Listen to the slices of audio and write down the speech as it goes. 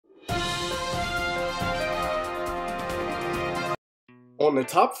on the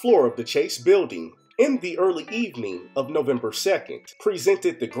top floor of the Chase building in the early evening of November 2nd,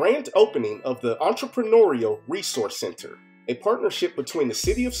 presented the grand opening of the Entrepreneurial Resource Center, a partnership between the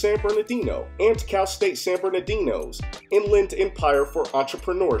City of San Bernardino and Cal State San Bernardino's Inland Empire for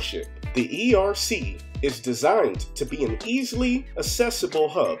Entrepreneurship. The ERC is designed to be an easily accessible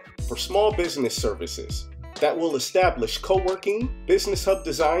hub for small business services that will establish co-working business hub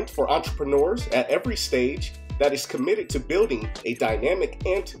designed for entrepreneurs at every stage that is committed to building a dynamic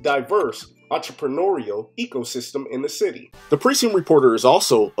and diverse entrepreneurial ecosystem in the city. The Precinct Reporter is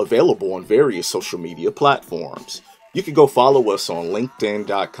also available on various social media platforms. You can go follow us on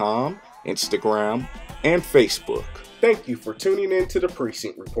LinkedIn.com, Instagram, and Facebook. Thank you for tuning in to the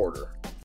Precinct Reporter.